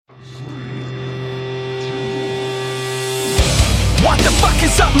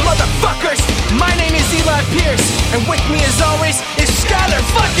is up, motherfuckers? My name is Eli Pierce, and with me as always is Skylar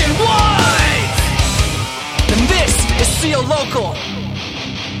fucking White! And this is Seal Local.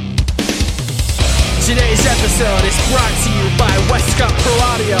 Today's episode is brought to you by Westcott Pro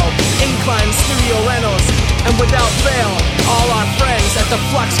Audio, Incline Studio Rentals, and without fail, all our friends at the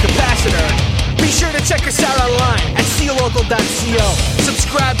Flux Capacitor. Be sure to check us out online at seallocal.co.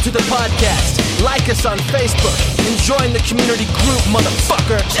 Subscribe to the podcast, like us on Facebook, and join the community group,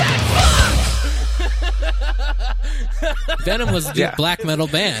 motherfucker. Venom was a black metal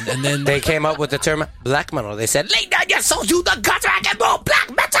band, and then they came up with the term black metal. They said, lay down your soul to the gutter and roll black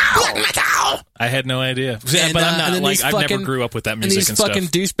metal. Black metal. I had no idea. And, but I'm not, like, I fucking, never grew up with that music and stuff. And these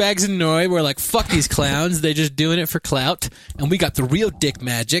fucking douchebags in Norway were like, fuck these clowns. They're just doing it for clout. And we got the real dick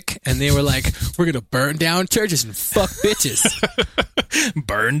magic. And they were like, we're going to burn down churches and fuck bitches.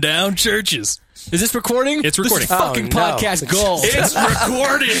 Burn down churches. Is this recording? It's recording. This is fucking podcast gold. It's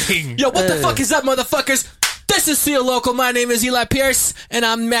recording. Yo, what the fuck is up, motherfuckers? This is Seal Local. My name is Eli Pierce, and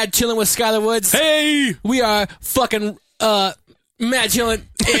I'm mad chilling with Skylar Woods. Hey! We are fucking mad chilling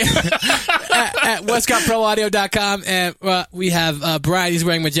at WestcottProAudio.com, and we have Brian. He's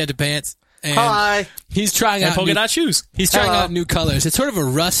wearing magenta pants. And hi. He's trying out polka dot shoes. He's trying out new colors. It's sort of a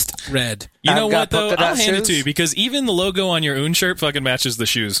rust red. You know what, though? I'll hand it to you, because even the logo on your Un shirt fucking matches the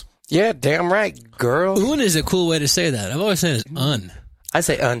shoes. Yeah, damn right, girl. Un is a cool way to say that. I've always said it's un. I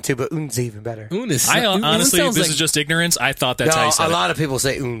say un too, but un's even better. Un is. Honestly, un this is just ignorance. I thought that's how you said it. A lot of people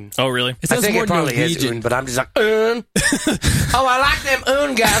say un. Oh, really? I think it probably is un, but I'm just like, un. Oh, I like them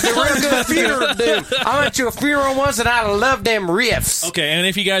un guys. They're real good funeral dude. I went to a funeral once and I love them riffs. Okay, and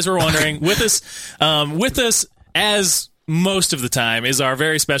if you guys were wondering, with us as most of the time is our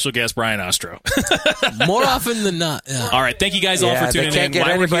very special guest, Brian Ostro. More often than not. Yeah. All right. Thank you guys all for tuning in.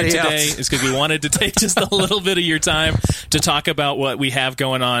 Why we're here today is because we wanted to take just a little bit of your time to talk about what we have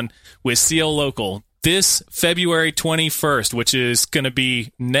going on with Seal Local. This February 21st, which is going to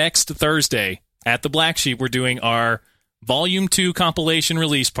be next Thursday at the Black Sheep, we're doing our Volume 2 compilation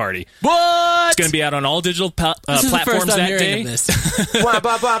release party. What? It's going to be out on all digital platforms that day. As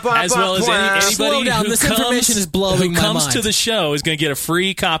well as anybody who comes to the show is going to get a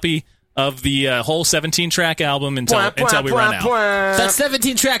free copy of the whole 17-track album until we run out. That's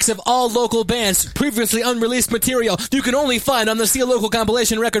 17 tracks of all local bands, previously unreleased material you can only find on the Seal Local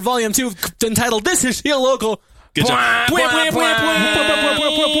compilation record Volume 2 entitled This Is Seal Local. Good job.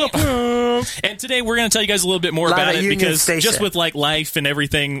 And today we're going to tell you guys a little bit more about it because just with like life and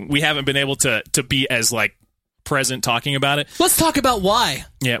everything, we haven't been able to be as like present talking about it. Let's talk about why.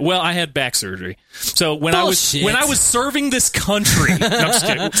 Yeah, well, I had back surgery. So when I was serving this country, no, I'm just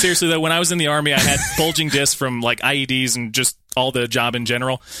kidding. Seriously though, when I was in the Army, I had bulging discs from like IEDs and just all the job in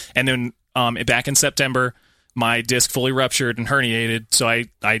general. And then back in September, my disc fully ruptured and herniated, so I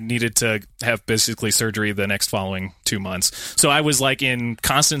needed to have basically surgery the next following 2 months. So I was like in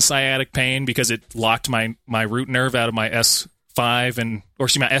constant sciatic pain because it locked my root nerve out of my S1 and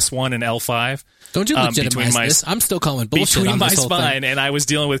L5. Don't you legitimize this? I'm still calling bullshit between on my this whole spine, thing. and I was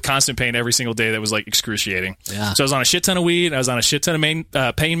dealing with constant pain every single day that was like excruciating. Yeah. So I was on a shit ton of weed. I was on a shit ton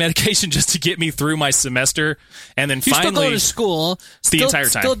of pain medication just to get me through my semester, and then You're finally still going to school the entire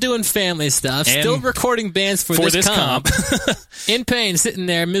time, still doing family stuff, and still recording bands for this comp. In pain, sitting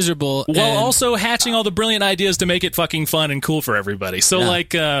there miserable, while also hatching all the brilliant ideas to make it fucking fun and cool for everybody. So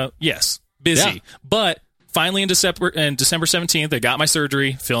yes, busy, but. Finally, in December 17th, I got my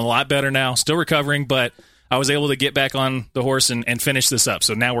surgery. Feeling a lot better now. Still recovering, but I was able to get back on the horse and finish this up.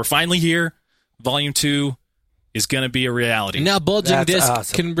 So now we're finally here. Volume 2 is going to be a reality. Now bulging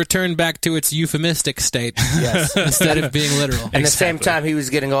disc can return back to its euphemistic state instead of being literal. And the same time he was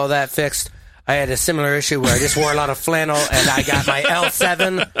getting all that fixed, I had a similar issue where I just wore a lot of flannel and I got my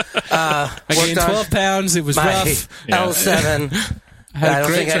L7. I gained 12 pounds. It was rough. L7. I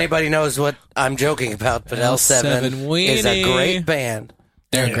don't think anybody knows what I'm joking about, but L7 is a great band.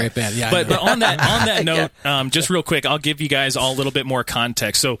 They're a great band, yeah. But on that note, just real quick, I'll give you guys all a little bit more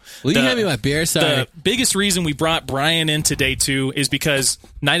context. So, will you hand me my beer? Sorry. The biggest reason we brought Brian in today too is because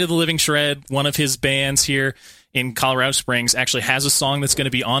Night of the Living Shred, one of his bands here in Colorado Springs, actually has a song that's going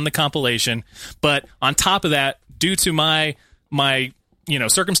to be on the compilation. But on top of that, due to my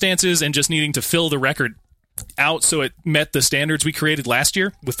circumstances and just needing to fill the record out so it met the standards we created last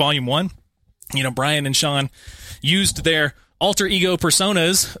year with Volume 1, Brian and Sean used their alter ego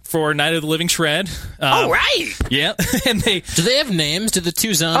personas for Night of the Living Shred. Oh, right. Yeah. And do they have names? Do the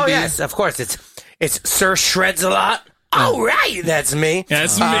two zombies? Oh, yes, of course. It's Sir Shreds a Lot. Oh, right. That's me.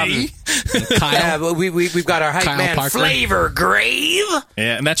 That's me. Kyle. We've got our hype Kyle man, Parker. Flavor Grave.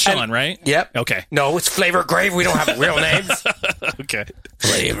 Yeah, and that's Sean, right? Yep. Okay. No, it's Flavor Grave. We don't have real names. Okay. Okay.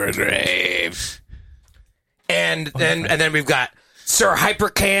 Flavor Grape. And then we've got Sir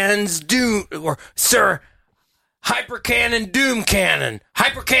Hypercan's Doom, or Sir Hypercannon Doom Cannon.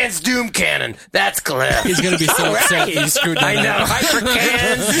 Hypercan's Doom Cannon. That's Cliff. He's going to be so upset you screwed that I know. up.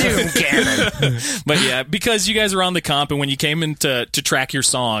 Hypercan's Doom Cannon. But yeah, because you guys were on the comp, and when you came in to track your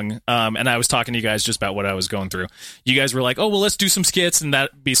song, and I was talking to you guys just about what I was going through, you guys were like, oh, well, let's do some skits, and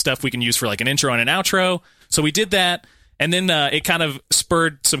that'd be stuff we can use for like an intro and an outro. So we did that. And then it kind of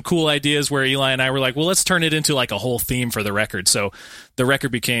spurred some cool ideas where Eli and I were like, well, let's turn it into like a whole theme for the record. So the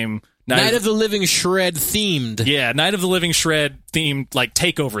record became Night of the Living Shred themed. Yeah, Night of the Living Shred themed, like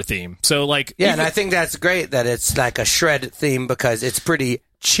takeover theme. So like, Yeah, and I think that's great that it's like a shred theme because it's pretty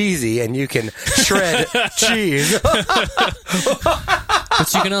cheesy and you can shred cheese. But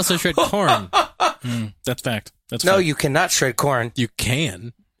you can also shred corn. that's fact. That's No, fact. you cannot shred corn. You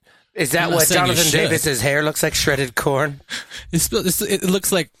can. Is that I'm not what saying you Jonathan should. Davis's hair looks like? Shredded corn? It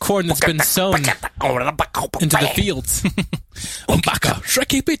looks like corn that's been sown into the fields.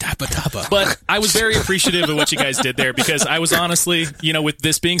 But I was very appreciative of what you guys did there because I was honestly, with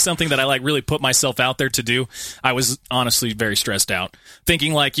this being something that I like really put myself out there to do, I was honestly very stressed out.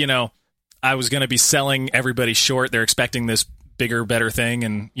 Thinking like, I was going to be selling everybody short. They're expecting this bigger, better thing.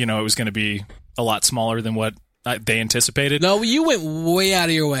 And, it was going to be a lot smaller than what they anticipated. No, you went way out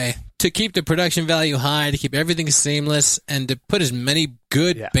of your way to keep the production value high, to keep everything seamless, and to put as many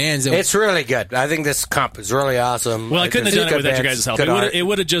good bands. It's really good. I think this comp is really awesome. Well, I couldn't have done it without your guys' help. It It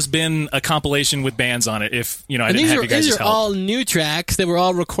would have just been a compilation with bands on it if, I and didn't have you guys' these are help. all new tracks that were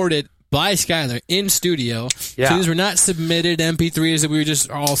all recorded by Skylar in studio. Yeah. So these were not submitted MP3s that we were just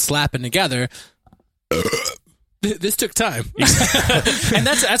all slapping together. This took time. And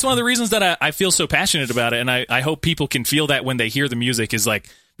that's one of the reasons that I feel so passionate about it, and I hope people can feel that when they hear the music is like,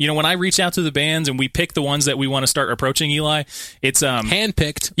 when I reach out to the bands and we pick the ones that we want to start approaching, Eli, it's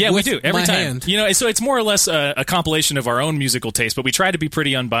handpicked. Yeah, we do every my time. hand. So it's more or less a compilation of our own musical taste, but we try to be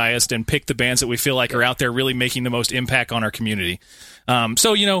pretty unbiased and pick the bands that we feel like are out there really making the most impact on our community.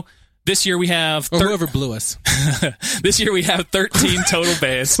 This year we have Or whoever blew us. this year we have 13 total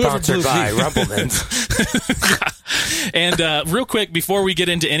bands. Sponsored by Rumplemans. And real quick, before we get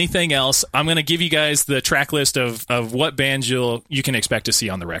into anything else, I'm going to give you guys the track list of what bands you can expect to see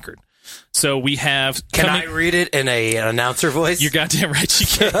on the record. So we have... Can I read it in an announcer voice? You're goddamn right you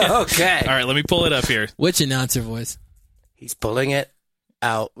can. Okay. All right, let me pull it up here. Which announcer voice? He's pulling it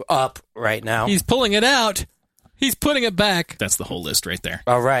up right now. He's pulling it out. He's putting it back. That's the whole list right there.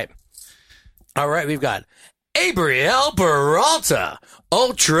 All right, we've got Abriel Peralta,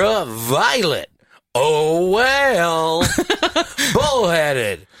 Ultraviolet, Oh Well,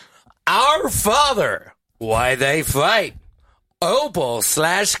 Bullheaded, Our Father, Why They Fight,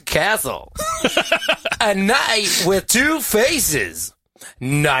 Opal/Castle, A Night with Two Faces,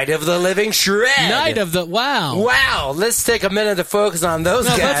 Night of the Living Shred. Wow. Wow, let's take a minute to focus on those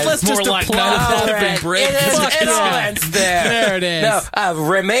guys. Let's More just like applaud Night of the that. Living Bread. It ends there. There it is. No,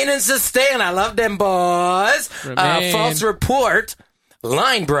 Remain and Sustain. I love them boys. Remain. False Report.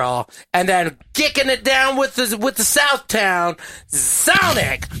 Line Brawl. And then kicking it down with the Southtown.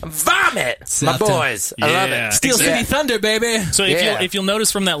 Sonic Vomit. My Southtown. boys. I love Yeah. it. Steel City Thunder, baby. So Yeah. if you'll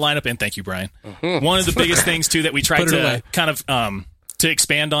notice from that lineup, and thank you, Brian, one of the biggest things too that we tried Put it to away. kind of to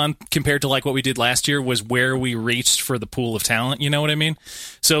expand on compared to like what we did last year was where we reached for the pool of talent. You know what I mean?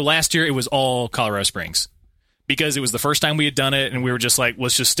 So last year it was all Colorado Springs because it was the first time we had done it, and we were just like,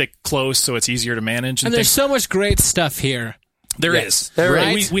 let's just stick close so it's easier to manage. And there's so much great stuff here. There Yes, is. there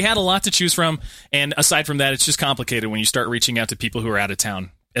Right? is. We had a lot to choose from, and aside from that, it's just complicated when you start reaching out to people who are out of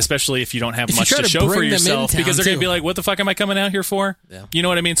town, especially if you don't have If you much try to to show for bring them in yourself, town, because they're going to too. be like, what the fuck am I coming out here for? Yeah. You know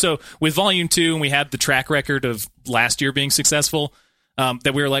what I mean? So with Volume 2, and we had the track record of last year being successful,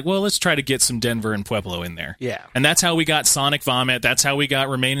 that we were like, well, let's try to get some Denver and Pueblo in there. Yeah. And that's how we got Sonic Vomit. That's how we got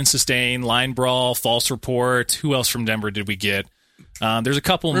Remain and Sustain, Line Brawl, False Report. Who else from Denver did we get? There's a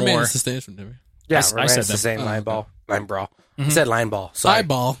couple Remain more. and Sustain from Denver. Yeah, I said the them. same line brawl. I said line ball. Sorry.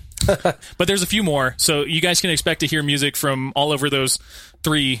 Eyeball. But there's a few more, so you guys can expect to hear music from all over those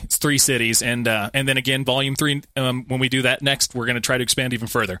three cities, and then again, Volume 3. When we do that next, we're going to try to expand even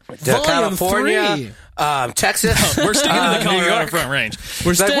further. To California, 3. Texas. We're sticking to the New Colorado York. Front Range.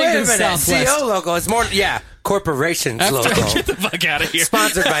 We're It's like, staying wait a in minute, Southwest. CO logo. It's more, corporations logo. Get the fuck out of here.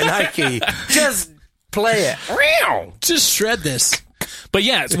 Sponsored by Nike. Just play it. Meow. Just shred this. But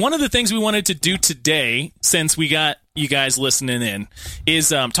yeah, it's one of the things we wanted to do today, since we got you guys listening in, is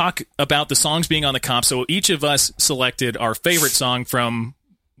talk about the songs being on the comp. So each of us selected our favorite song from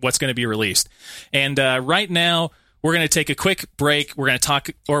what's going to be released. And right now, we're going to take a quick break. We're going to talk,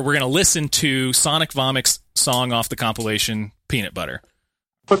 or we're going to listen to Sonic Vomit's song off the compilation, peanut butter.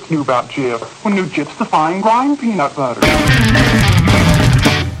 What's new about Jif? Well, new Jif's the fine grind peanut butter.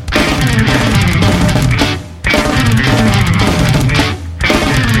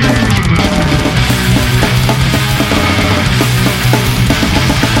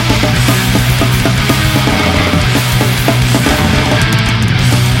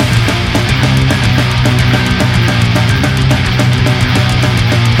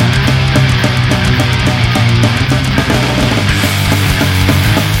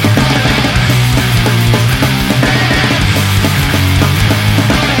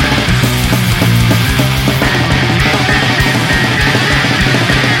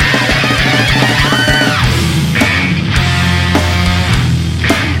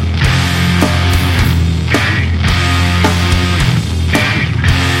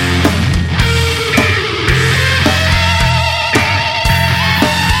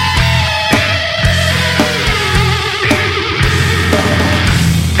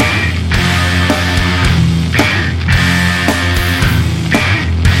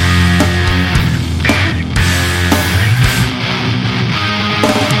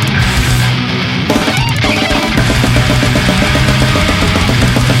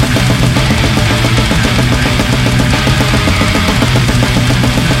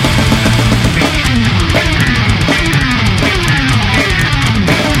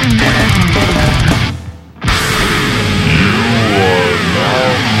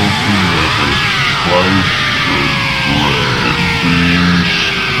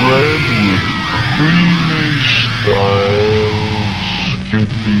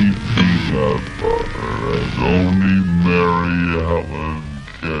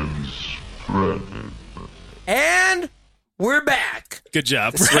 And we're back. Good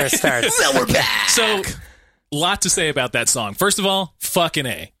job. That's where it starts. So we're back. So, lot to say about that song. First of all, fucking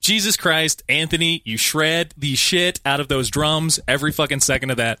A. Jesus Christ, Anthony, you shred the shit out of those drums. Every fucking second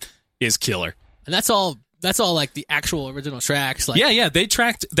of that is killer. And that's all like the actual original tracks. Like, Yeah, they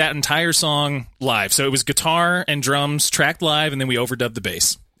tracked that entire song live. So it was guitar and drums tracked live, and then we overdubbed the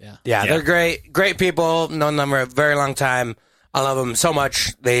bass. Yeah, they're great people. Known them for a very long time. I love them so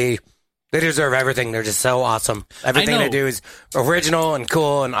much. They deserve everything. They're just so awesome. Everything they do is original and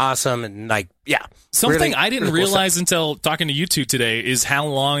cool and awesome and like, yeah. Something really, I didn't really cool realize stuff. until talking to you two today is how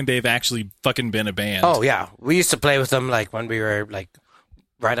long they've actually fucking been a band. Oh yeah, we used to play with them like when we were like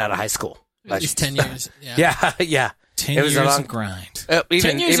right out of high school. at least 10 years. Yeah. Yeah. 10 it was years a long of grind. 10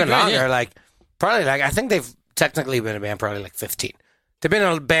 years even of grind, longer. yeah. Like probably like I think they've technically been a band probably like 15. They've been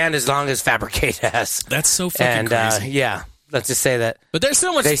a band as long as Fabricate has. That's so fucking And crazy. yeah, let's just say that But there's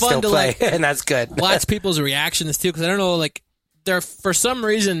so much they fun still to play, like and that's good. watch people's reactions too, because I don't know, like they're for some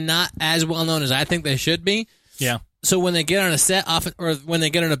reason not as well known as I think they should be. Yeah. So when they get on a set, often or when they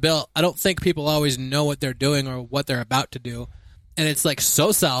get on a bill, I don't think people always know what they're doing or what they're about to do, and it's like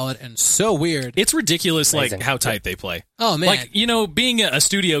so solid and so weird. It's ridiculous, Amazing. like how tight they play. Oh man, Like, you know, being a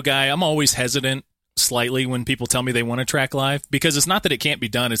studio guy, I'm always hesitant slightly when people tell me they want to track live, because it's not that it can't be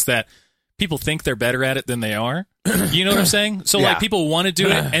done, it's that people think they're better at it than they are. You know what I'm saying? So, Yeah. like, people want to do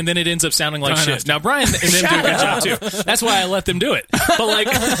it, and then it ends up sounding like shit. Now, Brian and them do a good job, too. That's why I let them do it. But, like,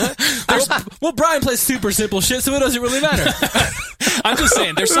 well, Brian plays super simple shit, so it doesn't really matter. I'm just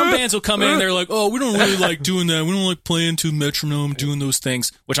saying, there's some bands will come in and they're like, oh, we don't really like doing that. We don't like playing to metronome, doing those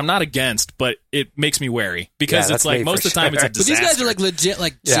things, which I'm not against, but it makes me wary, because Yeah, it's that's like me most for of the time sure. it's a But disaster. these guys are like legit,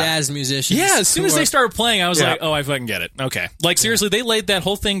 like Yeah. jazz musicians. Yeah, as soon as who they are- started playing, I was Yeah. like, oh, I fucking get it. Okay. Like, seriously, they laid that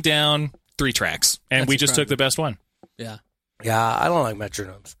whole thing down 3 tracks, and That's we just took incredible. the best one. yeah. Yeah, I don't like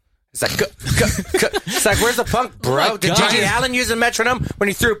metronomes. It's like, it's like, where's the punk, bro? Oh my Did God. Gigi Allen use a metronome when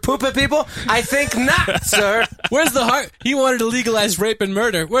he threw poop at people? I think not, sir. Where's the heart? He wanted to legalize rape and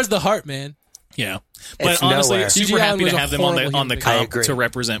murder. Where's the heart, man? Yeah. But It's honestly, nowhere. super Gigi Allen happy was to a have them on the horrible human I comp agree. to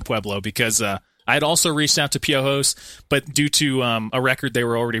represent Pueblo, because I had also reached out to Piojos, but due to a record they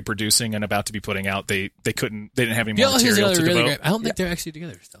were already producing and about to be putting out, they didn't have any more Bill is material another to really devote. great. I don't think they're actually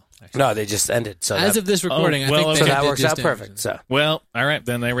together still. actually. No, they just ended. So As that, of this recording, well, I think so they that did works just out end. perfect. So, Well, all right,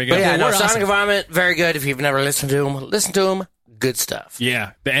 then there we go. but yeah, no, we're Sonic awesome. Vomit, very good. If you've never listened to them, listen to them. Good stuff.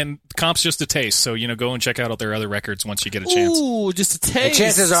 Yeah, and comp's just a taste, so go and check out their other records once you get a chance. Ooh, just a And taste.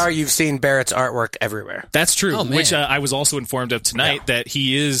 chances are you've seen Barrett's artwork everywhere. That's true, Oh, man. which I was also informed of tonight, that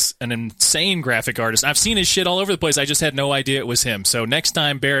he is an insane graphic artist. I've seen his shit all over the place. I just had no idea it was him. So next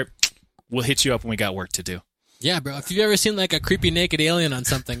time, Barrett, we'll hit you up when we got work to do. Yeah, bro. If you've ever seen like a creepy naked alien on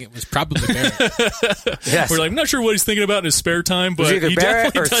something, it was probably Barrett. Yes. We're like, I'm not sure what he's thinking about in his spare time, It was but either he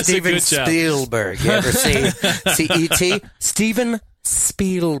Barrett definitely or does Steven a good job. Spielberg. You ever see E.T.? Steven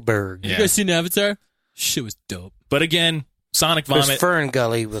Spielberg. Yeah. You guys seen Avatar? Shit was dope. But again, Sonic It was Vomit, Fern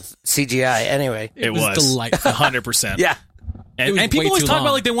Gully with CGI. Anyway, it was was delightful. 100%. yeah. And way people always too talk long.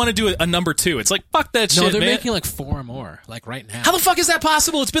 about like they want to do a number 2. It's like, fuck that No, shit, they're man. making like 4 more, like right now. How the fuck is that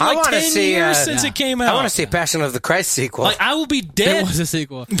possible? It's been I like wanna 10 see, years since it came out. I want to see Passion of the Christ sequel. Like, I will be there dead was a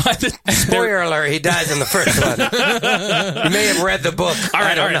sequel. by the... Spoiler alert, he dies in the first one. You may have read the book. All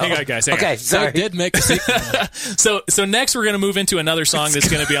right, I don't know. hang on, guys. Hang okay, on. So sorry. it did make a sequel. So next we're going to move into another song that's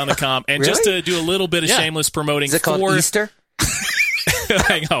going to be on the comp. And just Really? to do a little bit of Yeah. shameless promoting Is it called for... Easter?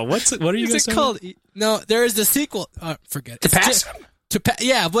 Hang on, what are you Is guys it called? No, there is the sequel. Forget it. To Passion?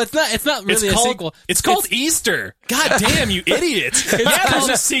 Yeah, but it's not really a sequel. It's called Easter. God damn, you idiot. There's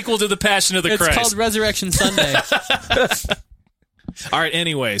a sequel to The Passion of the It's Christ. called Resurrection Sunday. All right,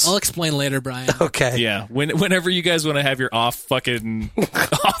 anyways. I'll explain later, Brian. Okay. Yeah, whenever you guys want to have your off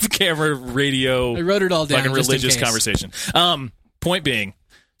camera radio I wrote it all down. fucking just in religious case. conversation. Point being,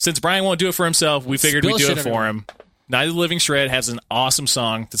 since Brian won't do it for himself, we figured Spill we'd do shit it for everywhere. him. Night of the Living Shred has an awesome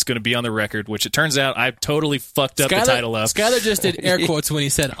song that's going to be on the record, which it turns out I totally fucked up the title of. Skylar just did air quotes when he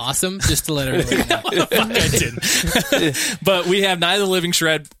said "awesome," just to let everyone know. Fuck, I didn't. But we have Night of the Living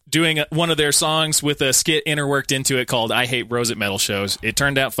Shred doing one of their songs with a skit interworked into it called "I Hate Bros at Metal Shows." It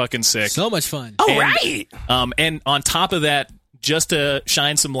turned out fucking sick. So much fun. All right. And on top of that, just to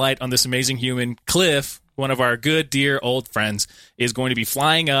shine some light on this amazing human, Cliff, one of our good, dear, old friends, is going to be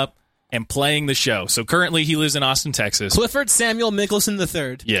flying up and playing the show. So currently he lives in Austin, Texas. Clifford Samuel Mickelson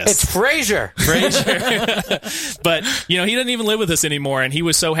III. Yes. It's Frasier. But, he doesn't even live with us anymore, and he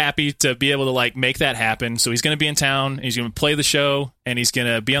was so happy to be able to, like, make that happen. So he's going to be in town, he's going to play the show, and he's going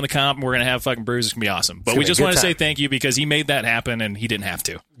to be on the comp, and we're going to have fucking brews. It's going to be awesome. But we gonna be a just good want to say time. thank you because he made that happen, and he didn't have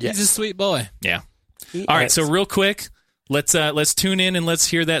to. He's a sweet boy. Yeah. All right, so real quick, let's tune in and let's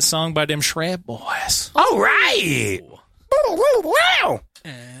hear that song by them Shred Boys. All right. Wow.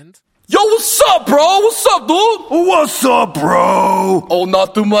 And Yo, what's up, bro? What's up, dude? What's up, bro? Oh,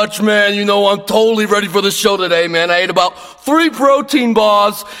 not too much, man. I'm totally ready for the show today, man. I ate about 3 protein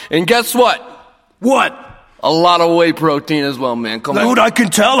bars, and guess what? What? A lot of whey protein as well, man. Come Dude, on. I can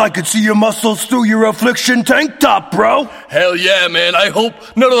tell. I can see your muscles through your affliction tank top, bro. Hell yeah, man. I hope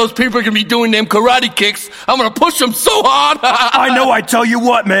none of those people are gonna be doing them karate kicks. I'm gonna push them so hard. I know. I tell you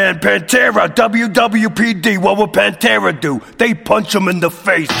what, man. Pantera, WWPD. What would Pantera do? They punch him in the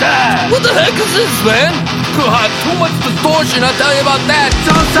face. Ah. What the heck is this, man? God, too much distortion, I'll tell you about that.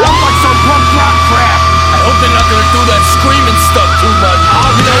 Sounds like some punk rock crap. I hope they're not gonna do that screaming stuff too much.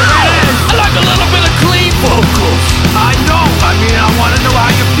 I like a little bit of clean vocals. I know. I mean, I want to know how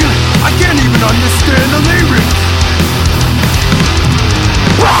you feel. I can't even understand the lyrics.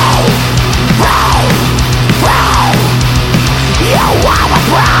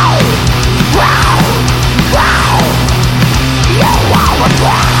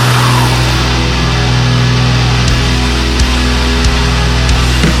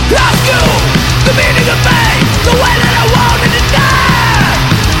 Ask you the meaning of me, the way that I wanted to die.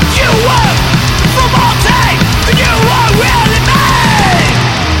 You were from all time, and you are really me.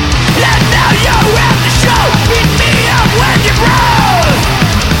 And now you're at the show, beat me up when you broke.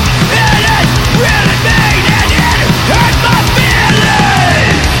 And it really made and it hurt my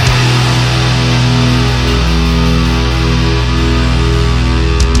feelings.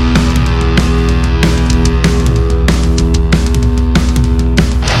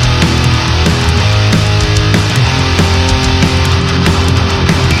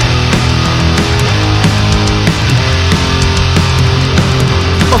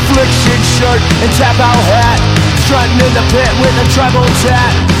 Affliction shirt and tap out hat, strutting in the pit with a tribal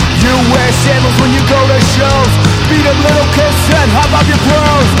tat. You wear sandals when you go to shows, beat up little kids and hop up your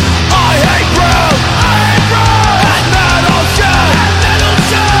bros. I hate bros, I hate bros, at metal shows, at metal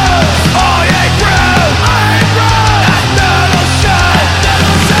shows. I hate bros, I hate bros, at metal shows, at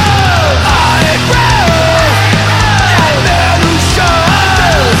metal shows. I hate bros, at metal shows, at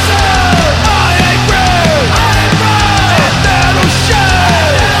metal shows. I hate bros, I hate bros, at metal shows.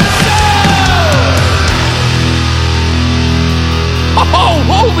 Oh,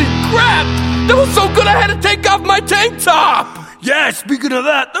 holy crap! That was so good I had to take off my tank top! Yeah, speaking of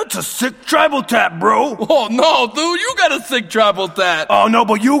that, that's a sick tribal tap, bro. Oh no, dude, you got a sick tribal tat. Oh, no,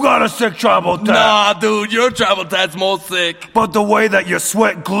 but you got a sick tribal tap. Nah, dude, your tribal tat's more sick. But the way that your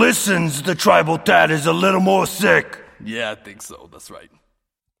sweat glistens, the tribal tat is a little more sick. Yeah, I think so. That's right.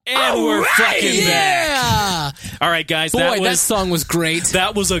 And we're fucking back. yeah, All right, guys, boy, that that song was great.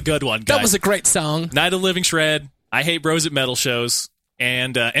 was a good one, guys. That was a great song. Night of the Living Shred. I hate bros at metal shows.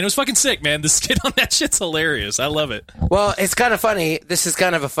 And it was fucking sick, man. The skit on that shit's hilarious. I love it. Well, it's kind of funny. This is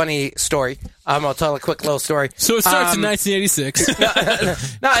kind of a funny story. I'll tell a quick little story. So it starts in 1986.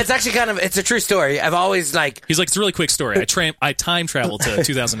 No, it's actually it's a true story. I've always He's like, it's a really quick story. I time traveled to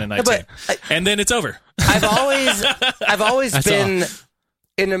 2019, but and then it's over. I've always been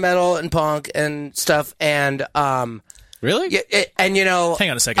into metal and punk and stuff, and Really? yeah, and you know,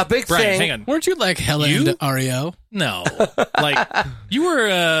 Hang on a second. A big Brian, thing. hang on. Weren't you like hella You? into REO? No. Like, you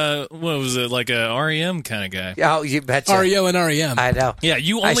were, what was it, like a REM kind of guy. Oh, you betcha. REO and REM. I know. Yeah,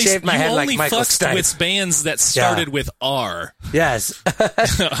 you I only, shaved my you head like only Michael fucked Stipe. with bands that started with R. Yes.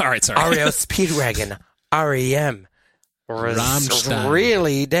 All right, sorry. REO Speedwagon. REM. Rammstein.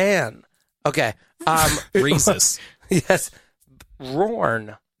 Really, Dan. Okay. Rhesus. Yes.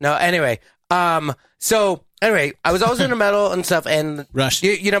 Rorn. No, anyway. So anyway, I was always into metal and stuff, and Rush.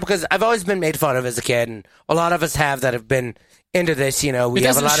 You know, because I've always been made fun of as a kid, and a lot of us have that have been into this. You know, we It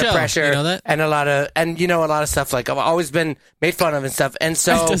have a doesn't lot of show, pressure, you know that? and a lot of stuff. Like I've always been made fun of and stuff, and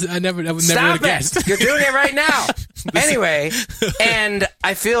so I would never would stop have guessed. it. You're doing it right now. Anyway, and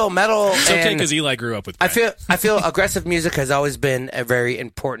I feel metal. It's okay and because Eli grew up with I Brian. feel aggressive music has always been a very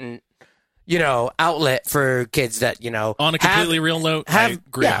important, you know, outlet for kids that, you know, On a completely real note, I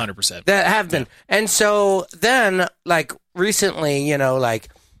agree 100%. That have been. And so then, like, recently, you know, like,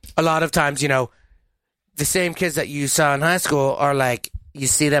 a lot of times, you know, the same kids that you saw in high school are, like, you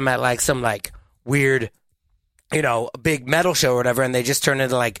see them at, like, some, like, weird, you know, big metal show or whatever, and they just turn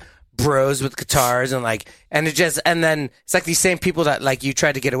into, like, bros with guitars and, like, and then it's, like, these same people that, like, you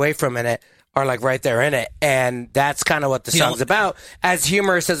tried to get away from in it are, like, right there in it. And that's kind of what the song's about, as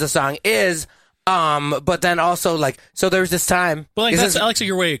humorous as the song is. But then also, like, so there was this time. But like, this that's is- actually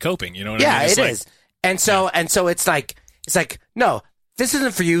your way of coping, you know what I yeah, mean? it is. And so it's like, no, this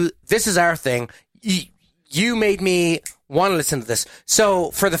isn't for you. This is our thing. You made me want to listen to this.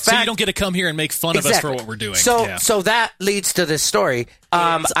 So for the fact, So you don't get to come here and make fun of us for what we're doing. So Yeah. so that leads to this story. It's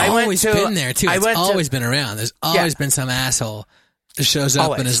I always went to, been there too. I It's went always to, been around. There's always been some asshole that shows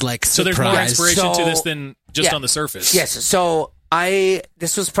up and is like So there's more surprised. inspiration to So- this than just yeah. on the surface. Yes. So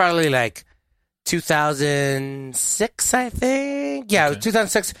this was probably like 2006, I think. Yeah, it was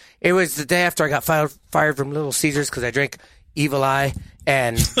 2006. It was the day after I got fired from Little Caesars because I drank Evil Eye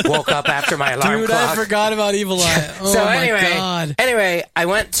and woke up after my alarm Dude, clock. I forgot about Evil Eye. Oh So my anyway, god. anyway, I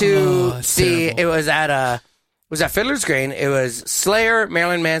went to it's see. terrible. It was at Fiddler's Green. It was Slayer,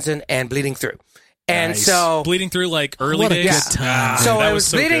 Marilyn Manson, and Bleeding Through. And Nice. so, bleeding through like early What a days. good time. so that it was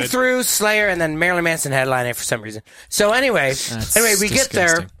so Bleeding good. Through, Slayer, and then Marilyn Manson headlining for some reason. So anyway, we get there.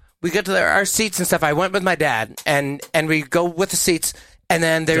 disgusting. We get to our seats and stuff. I went with my dad, and we go with the seats. And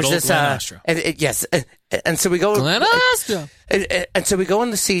then there's old this, Glen Astra. yes, and so we go. Glen Astra. And so we go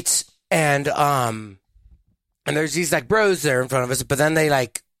in the seats, and there's these like bros there in front of us, but then they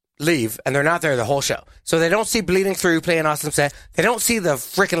like leave, and they're not there the whole show, so they don't see Bleeding Through playing Awesome Set. They don't see the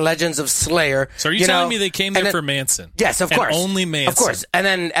freaking Legends of Slayer. So are you telling know? me they came And there then- for Manson? Yes, of And course, only Manson. of course. And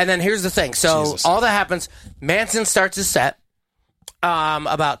then here's the thing. So Jesus. all that happens. Manson starts his set.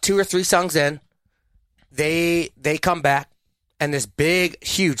 About 2 or 3 songs in, they come back. And this big,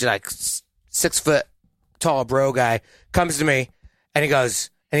 huge, like 6 foot tall bro guy comes to me, and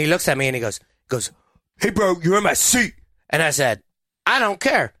he looks at me and he goes, "Hey bro, you're in my seat." And I said, "I don't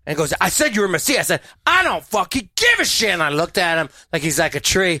care." And he goes, "I said you were in my seat." I said, "I don't fucking give a shit." And I looked at him like he's like a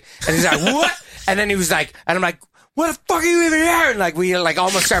tree, and he's like, "What?" And then he was like, and I'm like, "What the fuck are you even here?" And like we like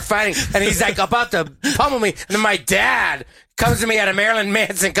almost start fighting, and he's like about to pummel me, and then my dad comes to me at a Marilyn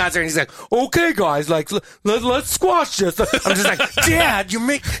Manson concert, and he's like, "Okay, guys, like let's squash this." I'm just like, "Dad, you're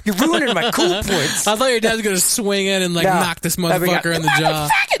ruining my cool points." I thought your dad was gonna swing in and like No. knock this motherfucker in the jaw.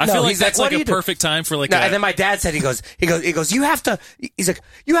 I feel like he's that's "What like are a you doing?" perfect time for like No, a, and then my dad said, he goes, you have to, he's like,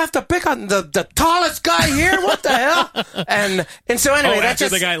 you have to pick on the tallest guy here. What the hell? And so anyway, oh, that's after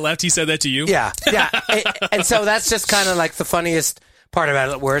just, the guy left, he said that to you? yeah. And so that's just kind of like the funniest part about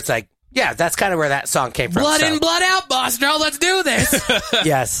it, where it's like, yeah, that's kind of where that song came from. Blood so. in, blood out, Bostro. Let's do this.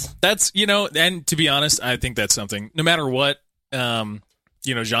 Yes. That's, you know, and to be honest, I think that's something, no matter what,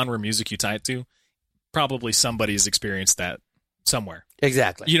 you know, genre of music you tie it to, probably somebody's experienced that somewhere.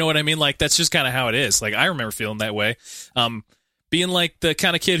 Exactly. You know what I mean? Like, that's just kind of how it is. Like, I remember feeling that way. Being like the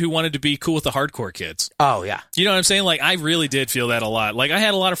kind of kid who wanted to be cool with the hardcore kids. Oh, yeah. You know what I'm saying? Like, I really did feel that a lot. Like, I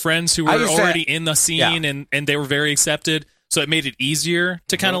had a lot of friends who I were used to- already in the scene and they were very accepted. So it made it easier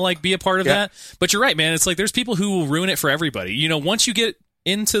to kind of like be a part of Yeah. that. But you're right, man. It's like there's people who will ruin it for everybody. You know, once you get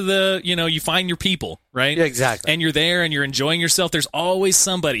into the, you know, you find your people, right? Yeah, exactly. And you're there and you're enjoying yourself. There's always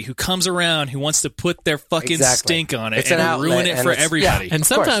somebody who comes around who wants to put their fucking Exactly. stink on it It's an and outlet, ruin it and for it's- everybody. yeah. And Of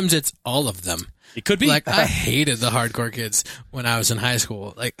course. sometimes it's all of them. It could be. Like I hated the hardcore kids when I was in high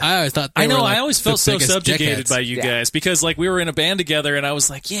school. Like I always thought they I know. were, like, I always the felt so biggest subjugated dickheads. by you guys because, like, we were in a band together, and I was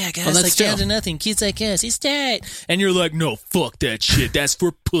like, "Yeah, guys, Well, that's like true. dads are nothing. Kids like us, it's tight." And you're like, "No, fuck that shit. That's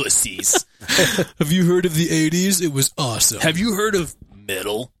for pussies." Have you heard of the '80s? It was awesome. Have you heard of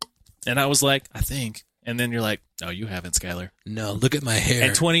metal? And I was like, I think. And then you're like, "Oh, you haven't, Skylar." No, look at my hair.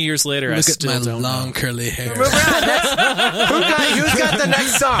 And 20 years later, I look at still my don't long know. curly hair. Who's got the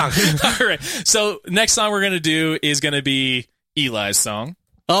next song? All right. So next song we're gonna do is gonna be Eli's song.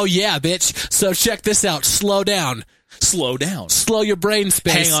 Oh yeah, bitch. So check this out. Slow down. Slow down. Slow your brain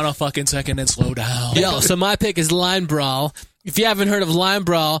space. Hang on a fucking second and slow down. Yo, so my pick is Line Brawl. If you haven't heard of Line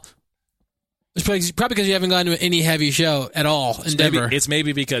Brawl, it's probably because you haven't gone to any heavy show at all in Denver. It's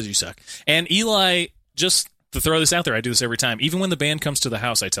maybe because you suck. And Eli, just to throw this out there, I do this every time. Even when the band comes to the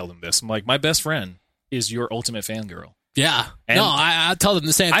house, I tell them this. I'm like, my best friend is your ultimate fangirl. Yeah. And no, I told them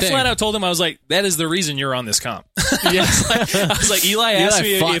the same I thing. flat out told him, I was like, that is the reason you're on this comp. I was like, Eli asked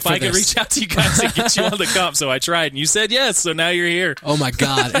me fought if for I could this. reach out to you guys and get you on the comp, so I tried, and you said yes, so now you're here. Oh my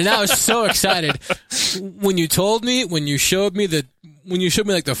God. And I was so excited when you told me, when you showed me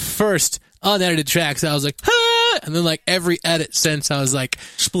like the first unedited tracks, I was like, ah! And then like every edit since, I was like,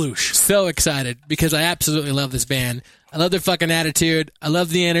 sploosh. So excited because I absolutely love this band. I love their fucking attitude. I love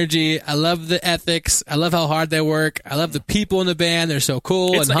the energy. I love the ethics. I love how hard they work. I love the people in the band. They're so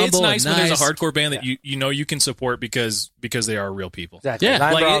cool and humble. It's nice and when there's a hardcore band that you know you can support because they are real people. Exactly. Yeah.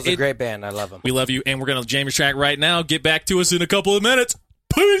 Line Like, Brawl's a it- great band. I love them. We love you, and we're going to jam your track right now. Get back to us in a couple of minutes.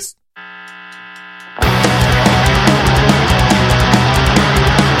 Peace!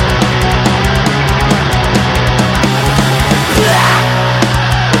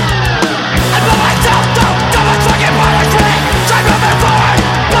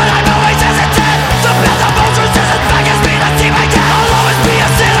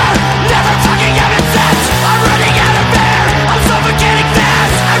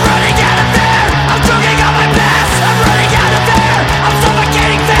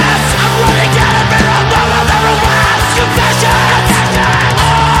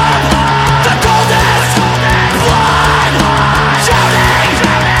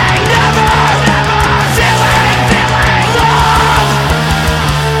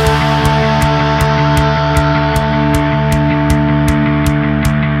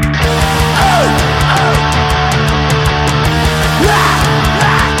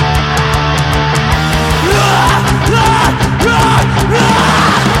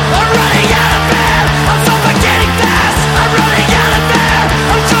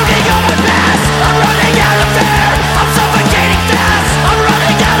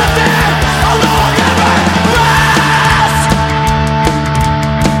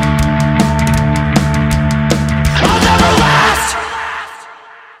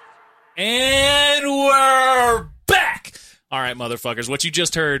 And we're back! All right, motherfuckers. What you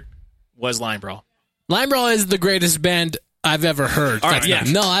just heard was Line Brawl. Line Brawl is the greatest band I've ever heard. All right, yeah.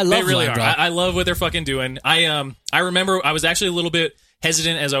 No, I love They really Line are. Brawl. I love what they're fucking doing. I remember I was actually a little bit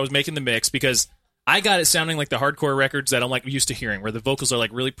hesitant as I was making the mix because I got it sounding like the hardcore records that I'm like used to hearing, where the vocals are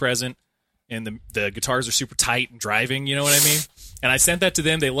like really present and the guitars are super tight and driving. You know what I mean? And I sent that to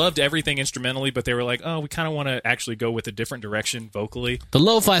them. They loved everything instrumentally, but they were like, "Oh, we kind of want to actually go with a different direction vocally." The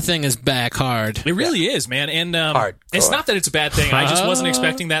lo-fi thing is back hard. It really is, man. And it's not that it's a bad thing. I just wasn't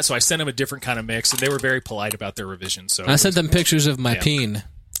expecting that, so I sent them a different kind of mix, and they were very polite about their revision. So I sent them pictures of my peen.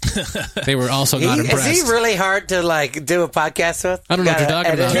 They were also not impressed. Is he really hard to like do a podcast with? I don't know what you're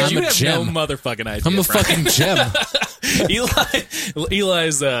talking about. Dude, I'm you a have gem. no motherfucking idea. I'm a Brian. fucking gem.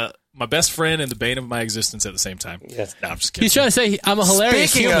 Eli's my best friend and the bane of my existence at the same time. Yes. No, I'm just kidding. He's trying to say I'm a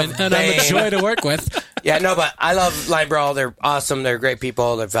hilarious Speaking human of and I'm a Bane. joy to work with. Yeah, no, but I love Line Brawl. They're awesome. They're great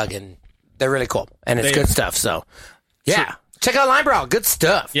people. They're really cool, and it's They- good stuff. So, yeah, check out Line Brawl. Good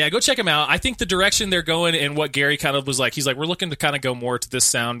stuff. Yeah, go check them out. I think the direction they're going and what Gary kind of was like, he's like, we're looking to kind of go more to this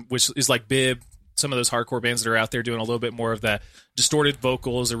sound, which is like Bib, some of those hardcore bands that are out there doing a little bit more of that distorted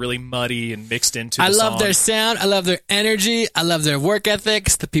vocals are really muddy and mixed into the I love song. their sound. I love their energy. I love their work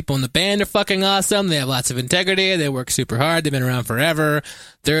ethics. The people in the band are fucking awesome. They have lots of integrity. They work super hard. They've been around forever.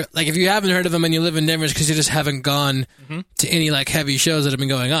 They're like, if you haven't heard of them and you live in Denver, it's because you just haven't gone to any like heavy shows that have been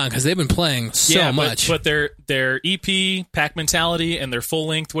going on because they've been playing so much. But their EP, Pack Mentality, and their full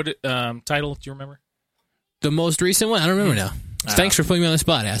length title, do you remember? The most recent one, I don't remember now. Thanks for putting me on the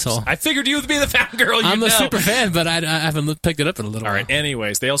spot, asshole. I figured you would be the fangirl. I'm know. a super fan, but I haven't picked it up in a little All while. right.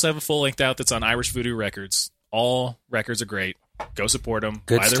 Anyways, they also have a full length out that's on Irish Voodoo Records. All records are great. Go support them.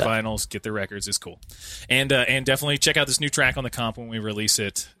 Good Buy their stuff. vinyls. Get their records. It's cool. And definitely check out this new track on the comp when we release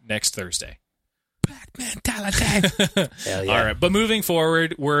it next Thursday. Mentality. Hell yeah. All right. But moving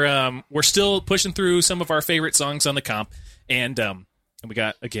forward, we're still pushing through some of our favorite songs on the comp, and we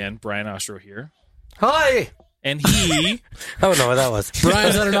got again Brian Ostro here, Hi. and he. I don't know what that was.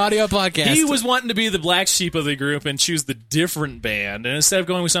 Brian's on an audio podcast. He was wanting to be the black sheep of the group and choose the different band, and instead of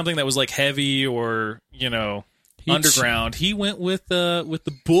going with something that was like heavy or underground. He went with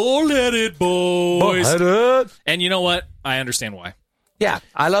the Bullheaded Boys. And you know what? I understand why. Yeah,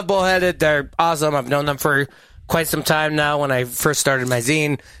 I love Bullheaded. They're awesome. I've known them for quite some time now. When I first started my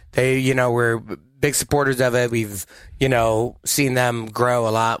zine, they, were big supporters of it. We've, seen them grow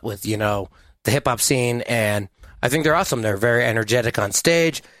a lot with, the hip hop scene, and I think they're awesome. They're very energetic on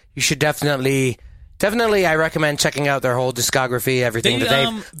stage. You should definitely, I recommend checking out their whole discography, everything that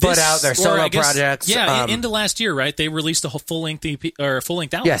they've put out, their solo projects. Yeah, into last year, right? They released a whole full-length EP, or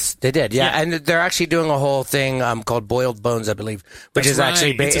full-length album. Yes, they did. Yeah, and they're actually doing a whole thing called Boiled Bones, I believe, which is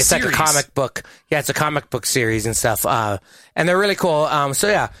actually it's like a comic book. Yeah, it's a comic book series and stuff. And they're really cool. So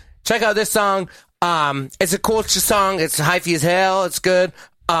yeah, check out this song. It's a cool song. It's hyphy as hell. It's good.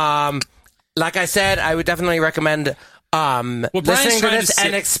 Like I said, I would definitely recommend listening to this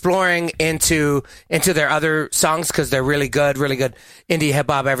and exploring into their other songs, because they're really good indie hip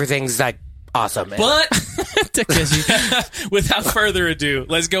hop. Everything's like awesome. But without further ado,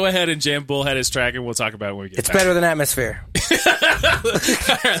 let's go ahead and jam Bullheaded's track, and we'll talk about it when we get back. It's better than Atmosphere.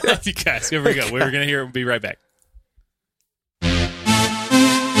 All right, love you guys. Here we go. We're gonna hear it. We'll be right back.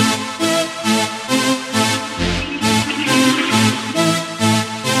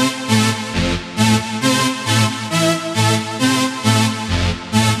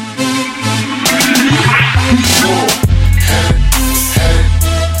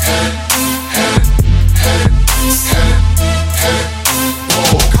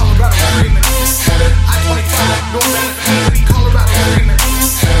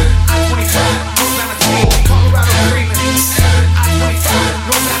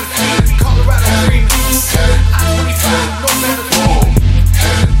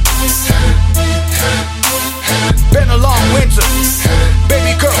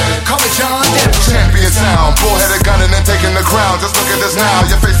 Bullheaded gunning and taking the crown. Just look at us now,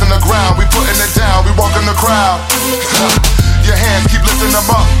 you're facing the ground. We putting it down, we walking the crowd. Your hands keep lifting them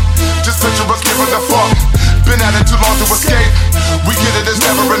up. Just picture us giving a fuck. Been at it too long to escape. We get it, it's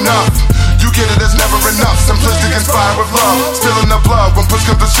never enough. You get it, it's never enough. Simplistic, inspired with love. Still in the blood, when push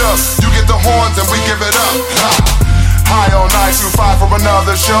comes to shove. You get the horns and we give it up. High all night, 2-5 for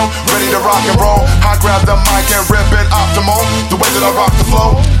another show. Ready to rock and roll. I grab the mic and rip it optimal. The way that I rock the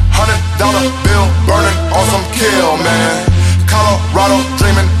flow. $100 bill burning on some kill, man. Colorado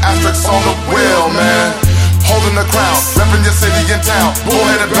dreaming, asterisks on the wheel, man. Holding the crown, repping your city and town.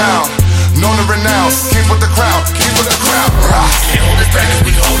 Bullheaded bound, known to renown. Kings with the crown, kings with the crown. Can't hold us back 'cause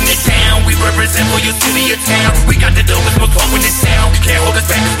we holding it down. We represent for your city or town. We got the dopest, we're going this town. Can't hold us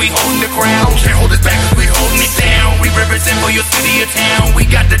back 'cause we holding the crown. Can't hold us back 'cause we holding it down. We represent for your city or town. We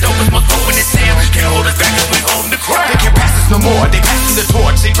got the dopest, we're going this town. Can't hold us back 'cause we holding the crown. They can't pass us no more. They passing the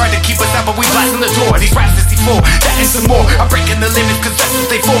torch. They try to keep us out, but we blasting the door. These raps is D4, that and some more. I'm breaking the limits 'cause that's what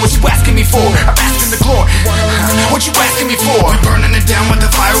they for. What you asking me for? I'm asking the glory. What you asking me for? We burning it down with the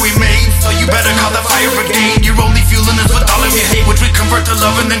fire we made. So you better call the fire brigade. You're only fueling us with all of your hate, which we convert to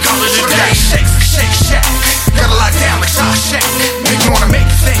love and then call it a day. Shake, shake, shack. Gotta lock down like Shawshank. Make me wanna make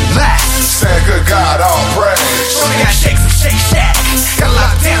the thing last. Say good God, all praise. So we gotta shake some Shake Shack. Gotta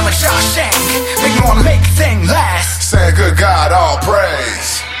lock down like Shawshank. Make me wanna make the thing last. Say good God, all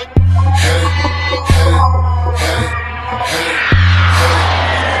praise. Hit it,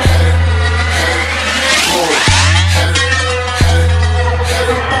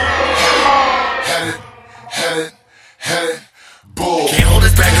 hit it, hit it, hit it. Can't hold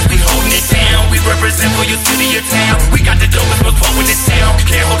us back 'cause we holding it down. We represent for your city or town. We got the dopest, we're going this town.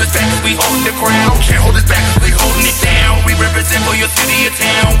 Can't hold us back 'cause we holding the crown. Can't hold us back 'cause we holding it down. We represent for your city or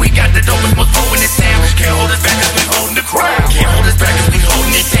town. We got the dopest, we're going this town. Can't hold us back 'cause we holding the crown. Can't hold us back 'cause we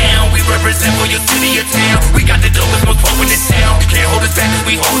holding it down. We represent for your city or town. We got the dopest, we're going this town. Can't hold us back 'cause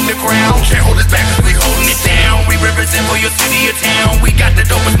we holding the crown. Can't hold us back 'cause we holding it down. We represent for your city or town. We got the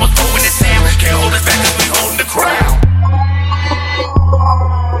dopest, we're going this town. Can't hold us back 'cause we holding the crown.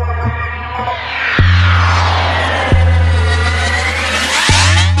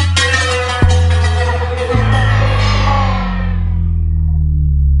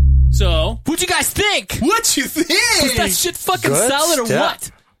 So, what'd you guys think? What you think? Was that shit fucking Good solid or stuff.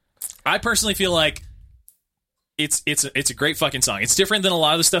 what? I personally feel like it's a great fucking song. It's different than a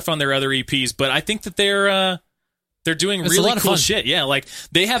lot of the stuff on their other EPs, but I think that they're doing It's a really lot of cool fun. shit. Yeah, like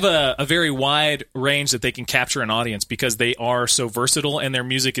they have a very wide range that they can capture an audience because they are so versatile and their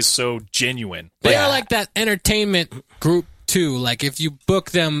music is so genuine. They are like that entertainment group too. Like if you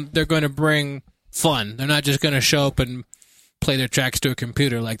book them, they're going to bring fun. They're not just going to show up and play their tracks to a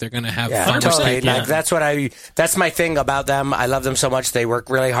computer. Like they're going to have fun. Totally. Yeah. Like that's my thing about them. I love them so much. They work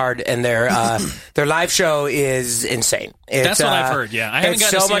really hard, and their live show is insane. That's what I've heard. Yeah, I haven't it's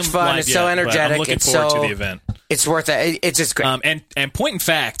gotten so to see much them fun. live It's yet, so but energetic. I'm looking it's forward so to the event. It's worth it. It's just great. And point in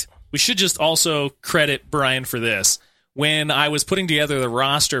fact, we should just also credit Brian for this. When I was putting together the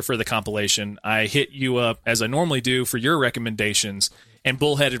roster for the compilation, I hit you up, as I normally do, for your recommendations, and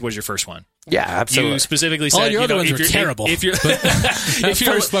Bullheaded was your first one. Yeah, absolutely. You specifically said, All your other ones if were you're- terrible. If you're, That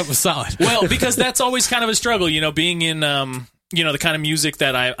first one was solid. well, because that's always kind of a struggle, being in, the kind of music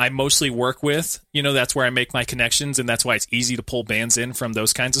that I mostly work with, that's where I make my connections, and that's why it's easy to pull bands in from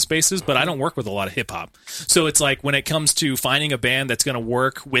those kinds of spaces, but I don't work with a lot of hip-hop. So it's like when it comes to finding a band that's going to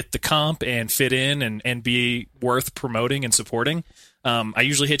work with the comp and fit in and be worth promoting and supporting, I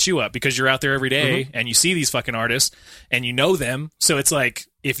usually hit you up because you're out there every day and you see these fucking artists and you know them. So it's like,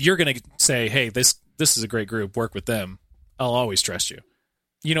 if you're going to say, hey, this is a great group, work with them, I'll always trust you.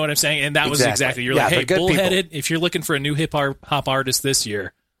 You know what I'm saying? And that was exactly. You're like, hey, Bullheaded, if you're looking for a new hip-hop artist this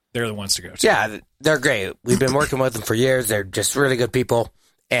year, they're the ones to go to. Yeah, they're great. We've been working with them for years. They're just really good people.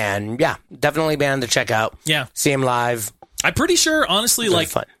 And yeah, definitely band to check out. Yeah. See them live. I'm pretty sure, honestly, Really like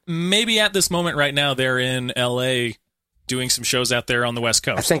fun. maybe at this moment right now, they're in L.A. doing some shows out there on the West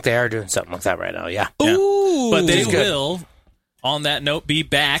Coast. I think they are doing something like that right now, yeah. Yeah. Ooh. But they Good. will, on that note, be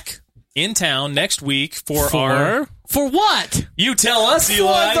back in town next week for For what? You tell us,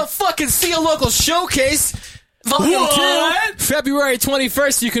 Eli. For the fucking See a Local Showcase. Volume What? 2, February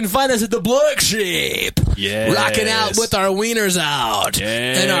 21st. You can find us at the Black Sheep. Yes. Rocking out with our wieners out. Yeah.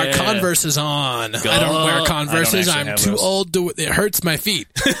 And our Converses on. I don't wear Converses. I don't actually I'm have too those. old to... It hurts my feet.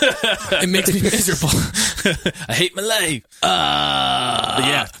 It makes me miserable. I hate my life.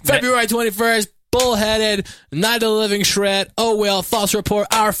 Yeah. February 21st. Bullheaded, Night of the Living Shred, Oh Well, False Report,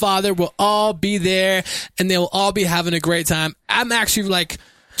 Our Father will all be there, and they will all be having a great time. I'm actually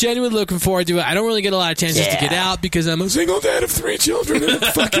genuinely looking forward to it. I don't really get a lot of chances to get out because I'm a single dad of 3 children and it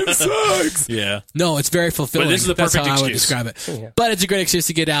fucking sucks. Yeah. No, it's very fulfilling. But this is the That's perfect how I would excuse. describe it. But it's a great excuse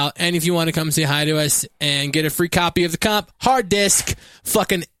to get out. And if you want to come say hi to us and get a free copy of the comp, hard disk,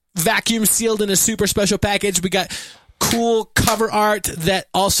 fucking vacuum sealed in a super special package. We got cool cover art that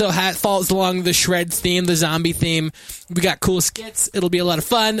also falls along the Shred theme, the zombie theme. We got cool skits. It'll be a lot of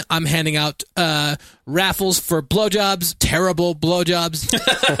fun. I'm handing out raffles for blowjobs, terrible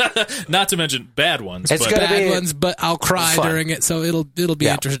blowjobs, Not to mention bad ones. It's but gonna bad be ones, but I'll cry fun. during it, so it'll be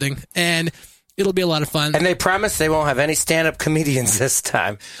Yeah. interesting. And it'll be a lot of fun. And they promise they won't have any stand-up comedians this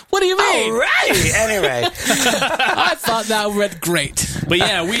time. What do you mean? Alrighty. Anyway, I thought that went great. But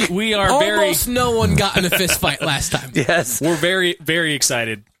yeah, we are Almost no one got in a fist fight last time. yes. we're very, very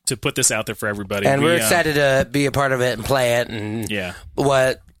excited to put this out there for everybody. And we're We, excited to be a part of it and play it. And Yeah.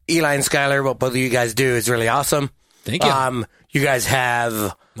 what Eli and Skylar, what both of you guys do is really awesome. Thank you. You guys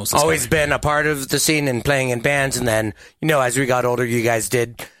have Mostly always Skylar. been a part of the scene and playing in bands. And then, as we got older, you guys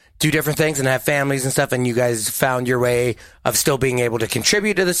did do different things and have families and stuff. And you guys found your way of still being able to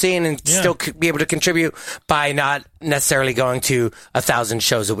contribute to the scene and still be able to contribute by not necessarily going to 1,000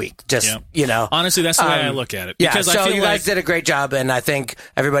 shows a week. Just, honestly, that's the way I look at it. Yeah, Because so I feel you guys did a great job, and I think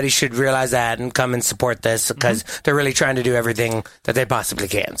everybody should realize that and come and support this because they're really trying to do everything that they possibly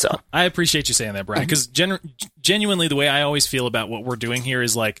can. So I appreciate you saying that, Brian, because genuinely the way I always feel about what we're doing here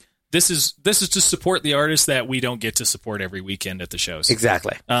is like, this is to support the artists that we don't get to support every weekend at the shows.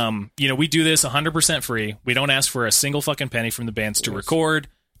 exactly. We do this 100% free. We don't ask for a single fucking penny from the bands to record,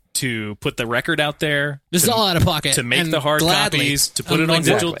 to put the record out there. This is all out of pocket. To make and the hard gladly. copies, to put it on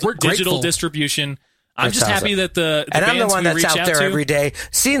Exactly. We're digital grateful. distribution. I'm That's just happy awesome. that the And I'm the bands one we that's reach out there to, every day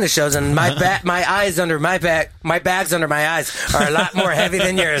seeing the shows, and my bags under my eyes are a lot more heavy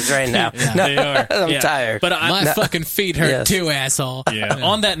than yours right now. No, They are. I'm Yeah. tired. But My fucking feet hurt Yes. too, asshole. yeah.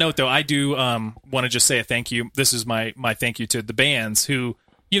 On that note, though, I do want to just say a thank you. This is my thank you to the bands who,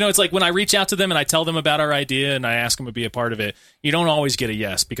 it's like when I reach out to them and I tell them about our idea and I ask them to be a part of it, you don't always get a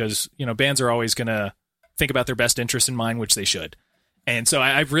yes because, bands are always going to think about their best interest in mind, which they should. And so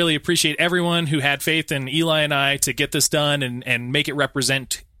I really appreciate everyone who had faith in Eli and I to get this done and make it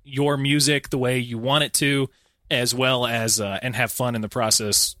represent your music the way you want it to, as well as and have fun in the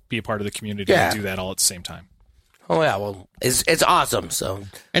process, be a part of the community Yeah. and do that all at the same time. Oh yeah, well, it's awesome. So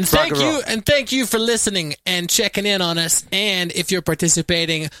And rock thank roll. you, thank you for listening and checking in on us. And if you're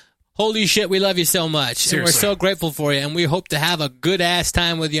participating, holy shit, we love you so much, and we're Seriously. so grateful for you. And we hope to have a good ass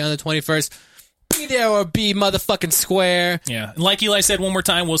time with you on the 21st. Be there or be motherfucking square. Yeah. And like Eli said one more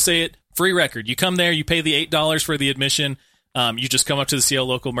time, we'll say it, free record. You come there, you pay the $8 for the admission. You just come up to the CL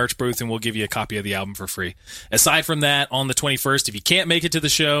Local merch booth and we'll give you a copy of the album for free. Aside from that, on the 21st, if you can't make it to the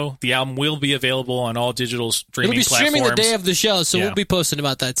show, the album will be available on all digital streaming It'll be platforms. streaming the day of the show, so Yeah. we'll be posting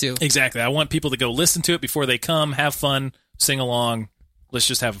about that too. Exactly. I want people to go listen to it before they come, have fun, sing along. Let's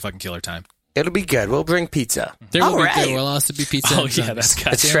just have a fucking killer time. It'll be good. We'll bring pizza. There will All be right. good. We'll also be pizza. Oh, and yeah, zombies. that's It's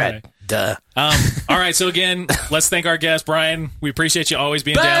goddamn Shred. right. Duh. All right, so again, let's thank our guest, Brian. We appreciate you always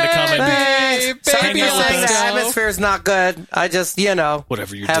being down to come and Baby, hang out with saying the us. atmosphere is not good. I just,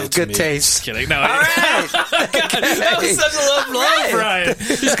 Whatever you have did to good me. taste. Just kidding. No, All right. That was such a love line. Brian.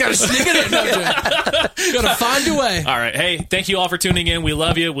 You just gotta sneak it in. You gotta find a way. All right. Hey, thank you all for tuning in. We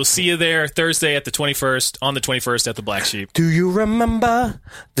love you. We'll see you there Thursday at the 21st, on the 21st at the Black Sheep. Do you remember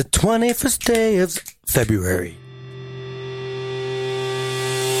the 21st day of February?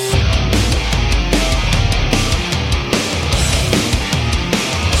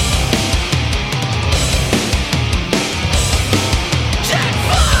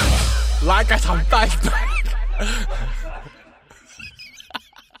 Like us on Facebook.